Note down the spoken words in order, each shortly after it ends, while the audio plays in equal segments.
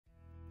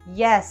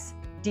Yes,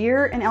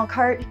 deer and elk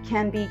heart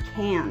can be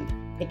canned.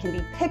 It can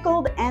be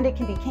pickled and it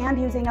can be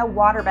canned using a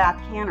water bath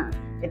canner.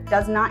 It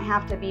does not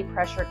have to be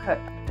pressure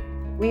cooked.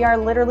 We are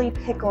literally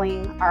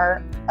pickling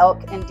our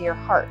elk and deer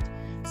heart.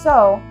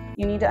 So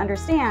you need to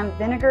understand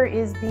vinegar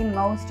is the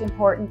most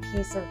important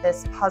piece of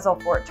this puzzle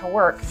for it to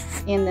work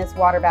in this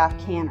water bath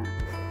canner.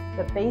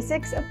 The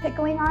basics of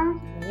pickling are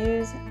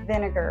use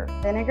vinegar.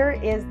 Vinegar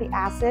is the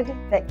acid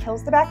that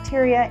kills the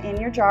bacteria in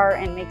your jar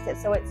and makes it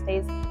so it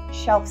stays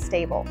shelf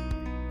stable.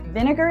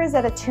 Vinegar is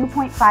at a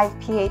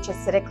 2.5 pH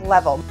acidic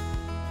level.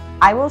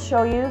 I will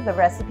show you the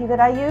recipe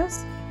that I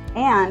use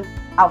and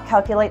I'll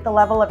calculate the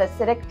level of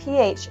acidic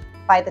pH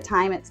by the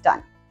time it's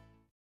done.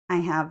 I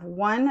have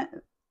one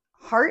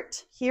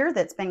heart here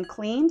that's been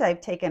cleaned.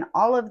 I've taken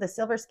all of the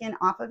silver skin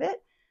off of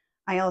it.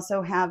 I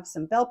also have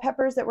some bell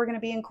peppers that we're going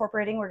to be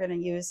incorporating. We're going to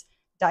use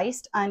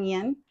diced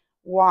onion,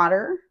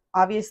 water,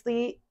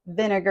 obviously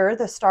vinegar,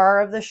 the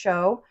star of the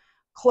show,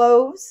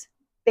 cloves,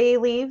 bay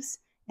leaves,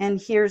 and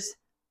here's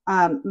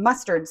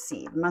mustard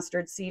seed.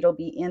 Mustard seed will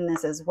be in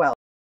this as well.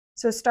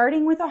 So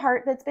starting with a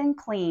heart that's been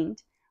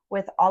cleaned,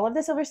 with all of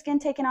the silver skin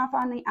taken off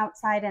on the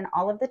outside and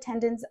all of the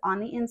tendons on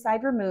the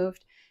inside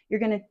removed,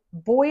 you're going to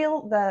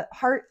boil the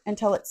heart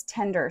until it's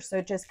tender.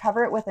 So just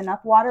cover it with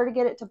enough water to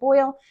get it to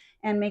boil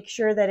and make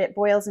sure that it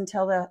boils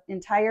until the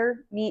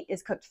entire meat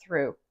is cooked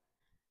through.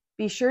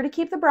 Be sure to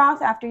keep the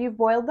broth after you've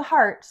boiled the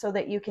heart so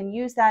that you can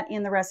use that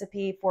in the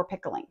recipe for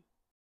pickling.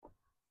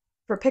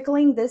 For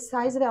pickling this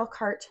size of elk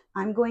heart,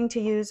 I'm going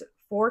to use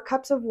 4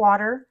 cups of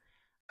water.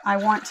 I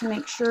want to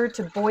make sure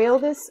to boil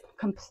this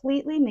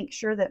completely, make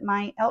sure that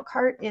my elk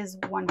heart is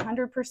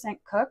 100%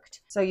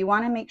 cooked. So you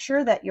want to make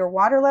sure that your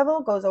water level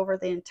goes over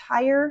the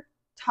entire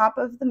top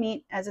of the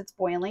meat as it's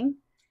boiling,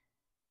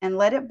 and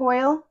let it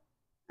boil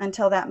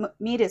until that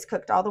meat is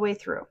cooked all the way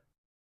through.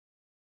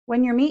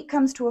 When your meat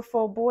comes to a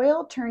full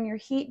boil, turn your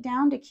heat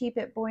down to keep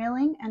it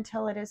boiling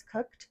until it is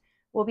cooked.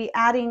 We'll be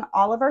adding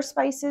all of our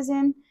spices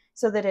in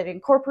so that it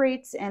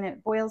incorporates and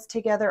it boils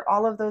together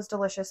all of those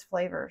delicious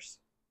flavors.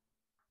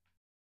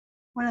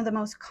 One of the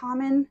most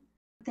common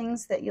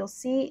things that you'll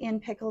see in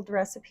pickled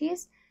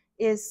recipes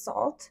is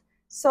salt.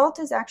 Salt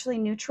is actually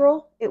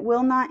neutral. It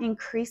will not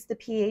increase the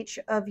pH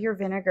of your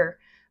vinegar,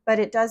 but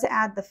it does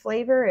add the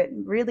flavor. It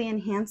really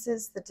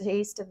enhances the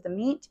taste of the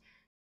meat.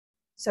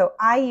 So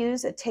I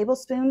use a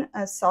tablespoon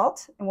of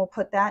salt, and we'll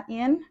put that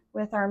in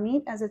with our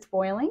meat as it's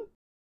boiling.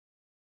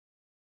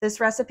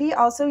 This recipe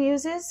also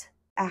uses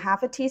a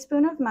half a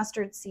teaspoon of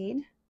mustard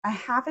seed, a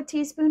half a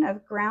teaspoon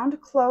of ground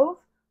clove,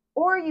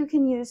 or you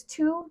can use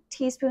 2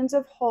 teaspoons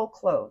of whole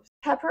cloves.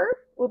 Pepper,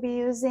 we'll be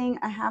using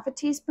a half a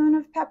teaspoon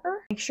of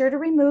pepper. Make sure to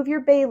remove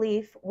your bay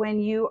leaf when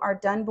you are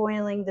done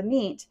boiling the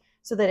meat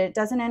so that it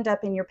doesn't end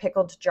up in your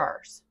pickled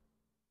jars.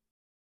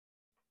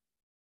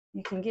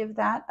 You can give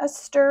that a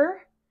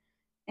stir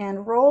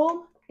and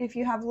roll. If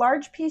you have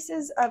large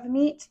pieces of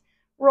meat,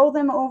 roll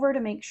them over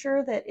to make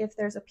sure that if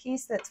there's a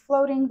piece that's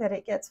floating, that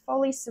it gets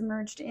fully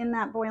submerged in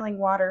that boiling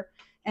water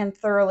and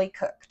thoroughly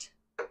cooked.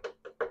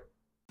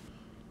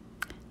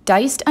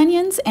 Diced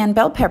onions and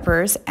bell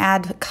peppers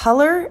add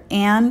color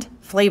and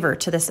flavor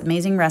to this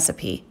amazing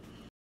recipe.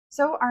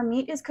 So our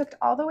meat is cooked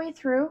all the way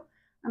through.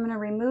 I'm going to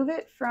remove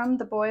it from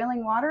the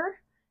boiling water,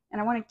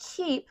 and I want to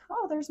keep,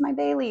 oh, there's my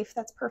bay leaf.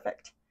 That's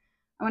perfect.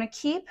 I want to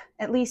keep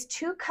at least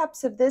 2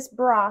 cups of this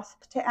broth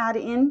to add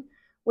in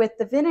with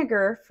the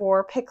vinegar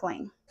for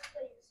pickling.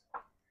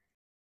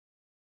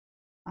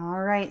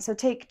 All right, so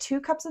take 2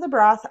 cups of the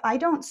broth. I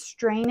don't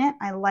strain it.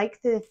 I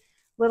like the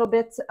little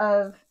bits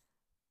of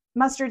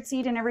mustard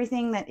seed and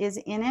everything that is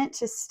in it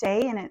to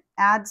stay, and it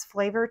adds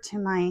flavor to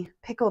my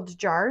pickled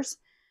jars.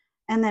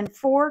 And then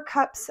 4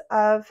 cups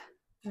of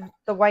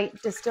the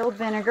white distilled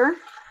vinegar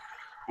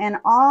and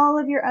all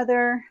of your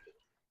other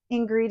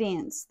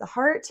ingredients. The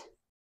heart,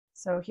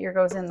 so here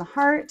goes in the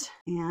heart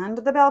and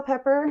the bell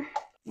pepper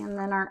and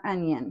then our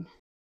onion.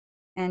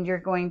 And you're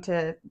going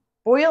to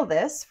boil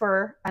this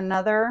for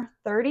another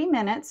 30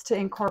 minutes to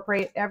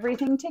incorporate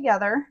everything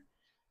together.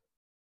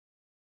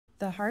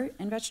 The heart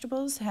and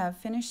vegetables have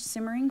finished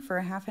simmering for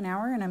a half an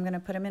hour, and I'm going to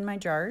put them in my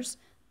jars.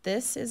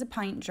 This is a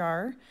pint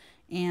jar,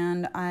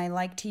 and I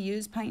like to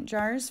use pint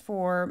jars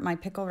for my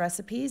pickle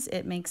recipes.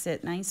 It makes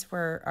it nice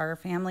for our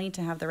family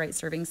to have the right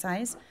serving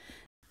size.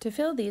 To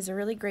fill these, a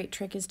really great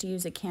trick is to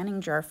use a canning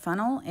jar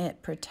funnel.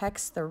 It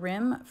protects the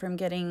rim from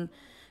getting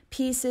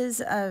pieces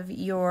of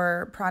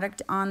your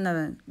product on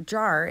the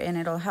jar, and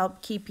it'll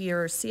help keep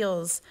your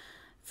seals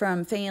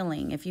from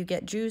failing. If you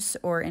get juice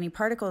or any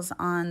particles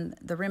on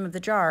the rim of the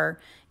jar,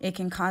 it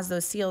can cause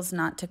those seals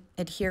not to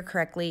adhere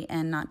correctly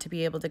and not to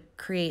be able to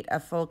create a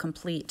full,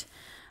 complete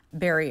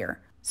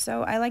barrier.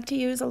 So I like to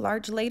use a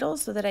large ladle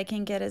so that I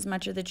can get as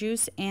much of the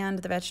juice and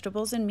the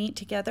vegetables and meat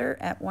together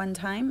at one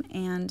time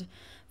and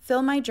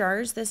fill my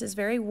jars. This is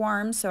very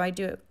warm, so I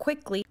do it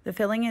quickly. The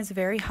filling is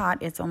very hot.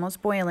 It's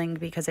almost boiling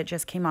because it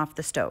just came off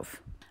the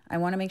stove. I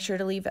want to make sure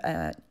to leave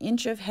an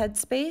inch of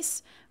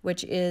headspace,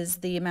 which is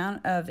the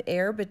amount of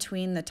air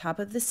between the top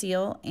of the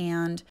seal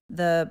and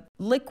the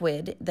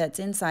liquid that's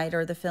inside,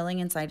 or the filling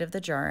inside of the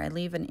jar. I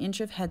leave an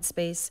inch of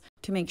headspace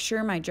to make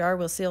sure my jar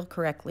will seal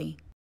correctly.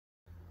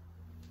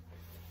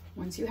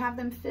 Once you have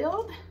them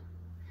filled,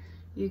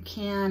 you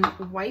can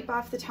wipe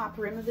off the top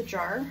rim of the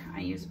jar.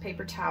 I use a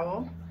paper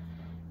towel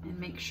and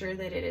make sure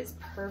that it is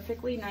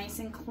perfectly nice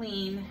and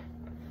clean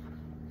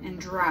and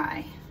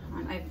dry.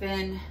 I've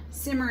been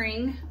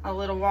simmering a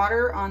little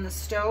water on the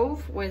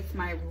stove with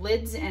my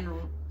lids and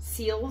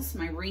seals,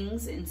 my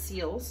rings and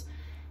seals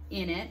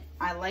in it.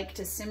 I like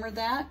to simmer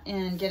that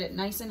and get it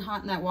nice and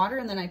hot in that water,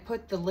 and then I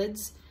put the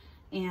lids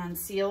and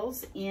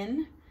seals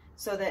in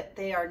so that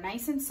they are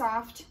nice and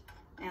soft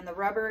and the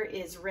rubber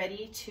is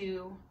ready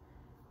to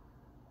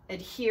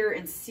adhere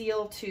and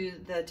seal to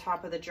the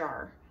top of the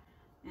jar.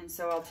 And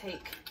so I'll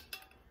take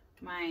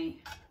my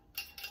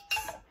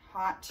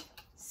hot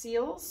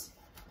seals,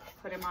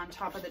 put them on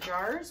top of the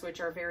jars, which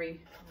are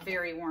very,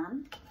 very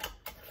warm.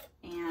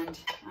 And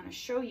I'm going to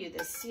show you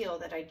this seal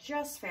that I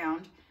just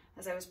found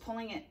as I was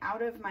pulling it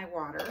out of my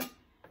water.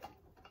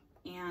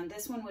 And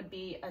this one would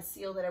be a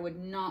seal that I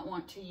would not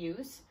want to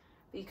use,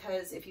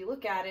 because if you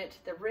look at it,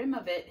 the rim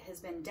of it has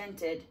been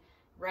dented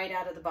right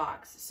out of the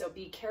box. So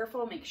be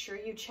careful, make sure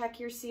you check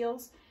your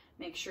seals,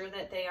 make sure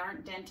that they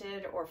aren't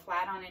dented or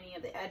flat on any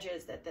of the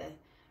edges, that the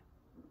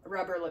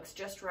rubber looks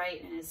just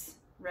right and is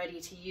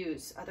ready to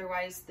use.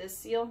 Otherwise, this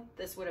seal,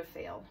 this would have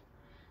failed.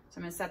 So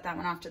I'm going to set that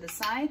one off to the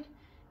side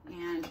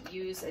and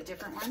use a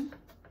different one.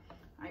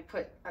 I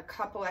put a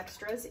couple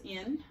extras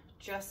in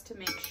just to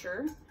make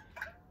sure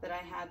that I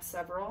had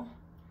several.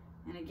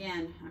 And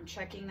again, I'm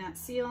checking that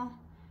seal,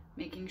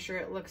 making sure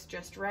it looks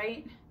just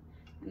right.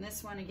 And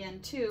this one again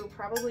too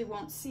probably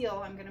won't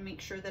seal. I'm going to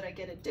make sure that I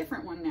get a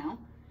different one now.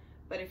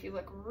 But if you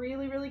look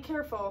really, really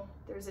careful,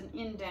 there's an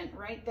indent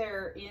right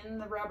there in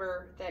the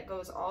rubber that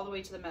goes all the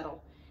way to the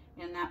metal.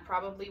 And that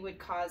probably would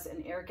cause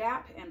an air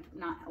gap and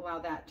not allow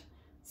that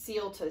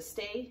seal to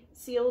stay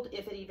sealed,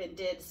 if it even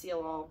did seal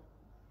all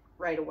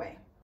right away.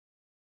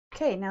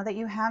 Okay, now that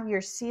you have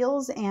your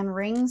seals and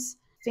rings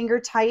finger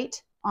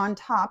tight on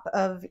top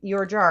of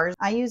your jars,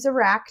 I use a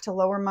rack to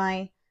lower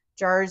my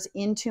jars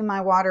into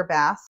my water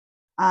bath.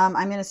 I'm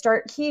going to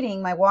start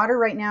heating. My water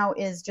right now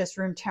is just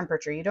room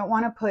temperature. You don't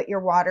want to put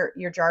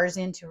your jars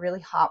into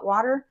really hot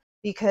water,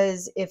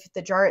 because if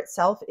the jar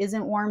itself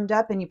isn't warmed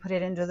up and you put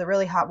it into the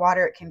really hot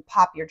water, it can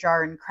pop your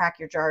jar and crack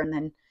your jar. And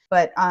then,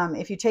 but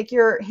if you take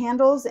your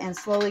handles and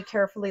slowly,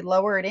 carefully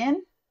lower it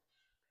in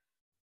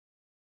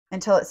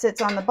until it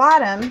sits on the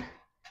bottom,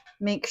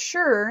 make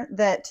sure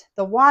that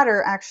the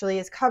water actually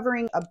is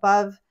covering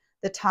above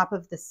the top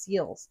of the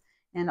seals.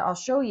 And I'll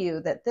show you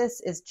that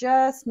this is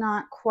just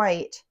not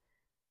quite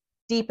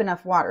deep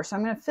enough water. So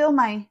I'm going to fill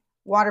my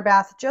water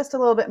bath just a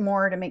little bit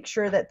more to make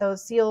sure that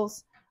those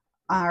seals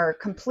are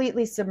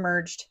completely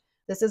submerged.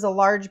 This is a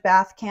large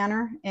bath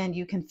canner and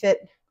you can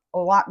fit a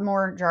lot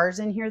more jars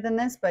in here than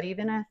this, but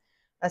even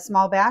a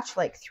small batch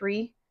like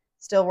 3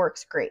 still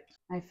works great.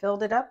 I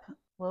filled it up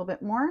a little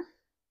bit more.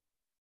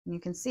 You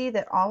can see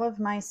that all of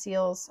my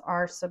seals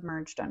are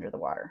submerged under the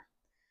water,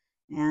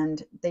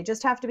 and they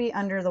just have to be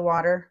under the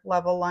water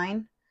level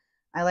line.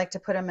 I like to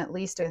put them at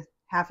least a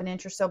 ½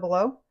 inch or so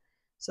below,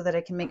 so that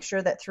I can make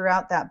sure that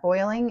throughout that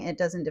boiling, it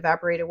doesn't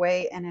evaporate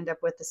away and end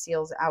up with the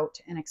seals out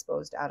and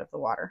exposed out of the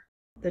water.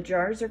 The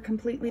jars are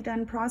completely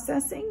done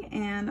processing,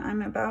 and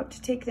I'm about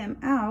to take them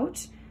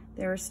out.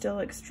 They're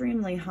still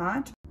extremely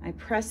hot. I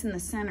press in the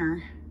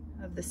center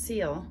of the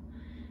seal,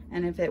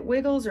 and if it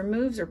wiggles or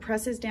moves or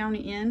presses down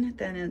in,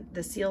 then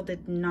the seal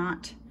did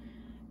not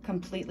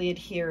completely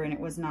adhere and it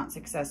was not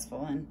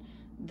successful. And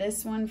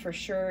this one for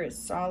sure is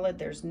solid.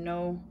 There's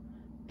no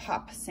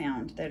pop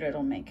sound that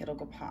it'll make. It'll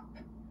go pop.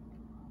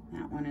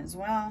 That one as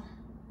well,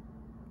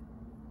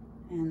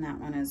 and that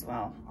one as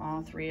well.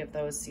 All 3 of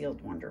those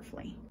sealed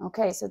wonderfully.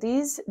 Okay, so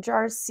these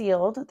jars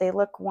sealed, they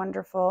look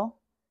wonderful.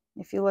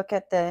 If you look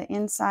at the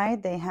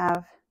inside, they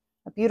have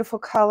a beautiful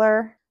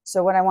color.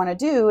 So what I want to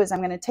do is I'm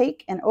going to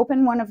take and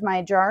open one of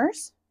my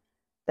jars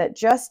that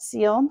just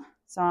sealed.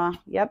 So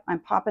yep, I'm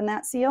popping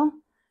that seal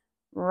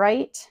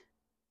right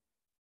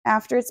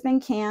after it's been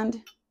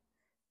canned.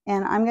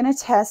 And I'm going to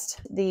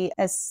test the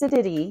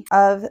acidity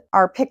of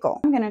our pickle.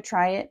 I'm going to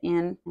try it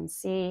in and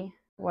see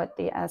what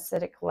the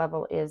acidic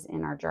level is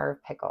in our jar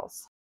of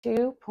pickles.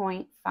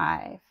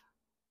 2.5,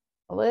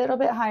 a little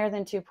bit higher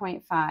than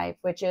 2.5,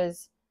 which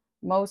is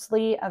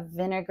mostly a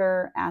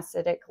vinegar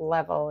acidic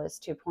level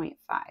is 2.5.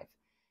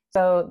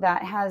 So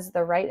that has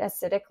the right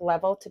acidic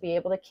level to be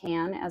able to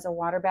can as a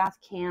water bath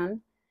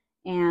can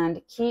and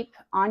keep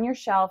on your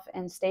shelf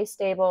and stay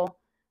stable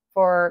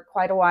for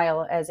quite a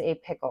while as a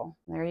pickle.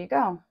 There you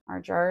go.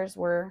 Our jars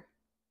were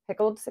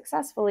pickled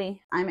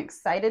successfully. I'm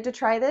excited to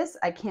try this.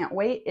 I can't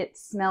wait. It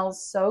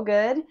smells so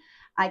good.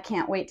 I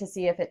can't wait to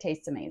see if it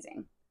tastes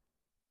amazing.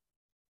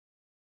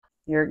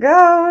 Here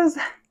goes.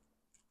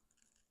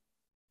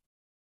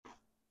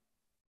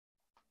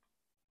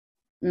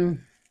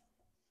 Mm.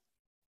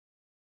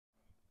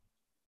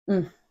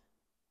 Mm.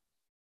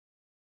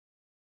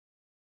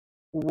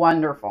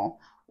 Wonderful.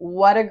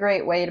 What a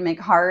great way to make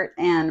heart,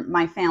 and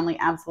my family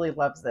absolutely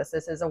loves this.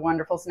 This is a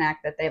wonderful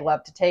snack that they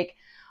love to take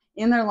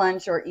in their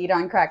lunch or eat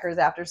on crackers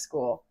after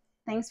school.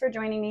 Thanks for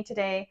joining me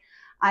today.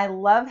 I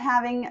love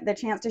having the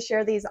chance to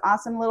share these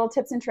awesome little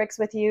tips and tricks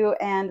with you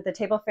and the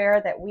table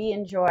fare that we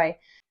enjoy.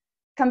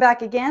 Come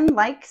back again,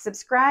 like,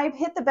 subscribe,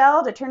 hit the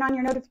bell to turn on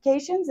your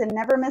notifications and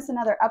never miss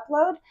another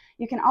upload.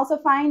 You can also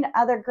find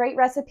other great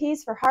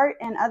recipes for heart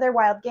and other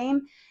wild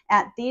game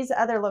at these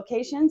other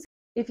locations.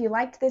 If you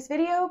liked this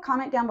video,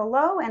 comment down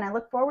below, and I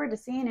look forward to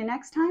seeing you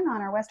next time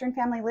on our Western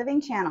Family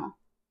Living channel.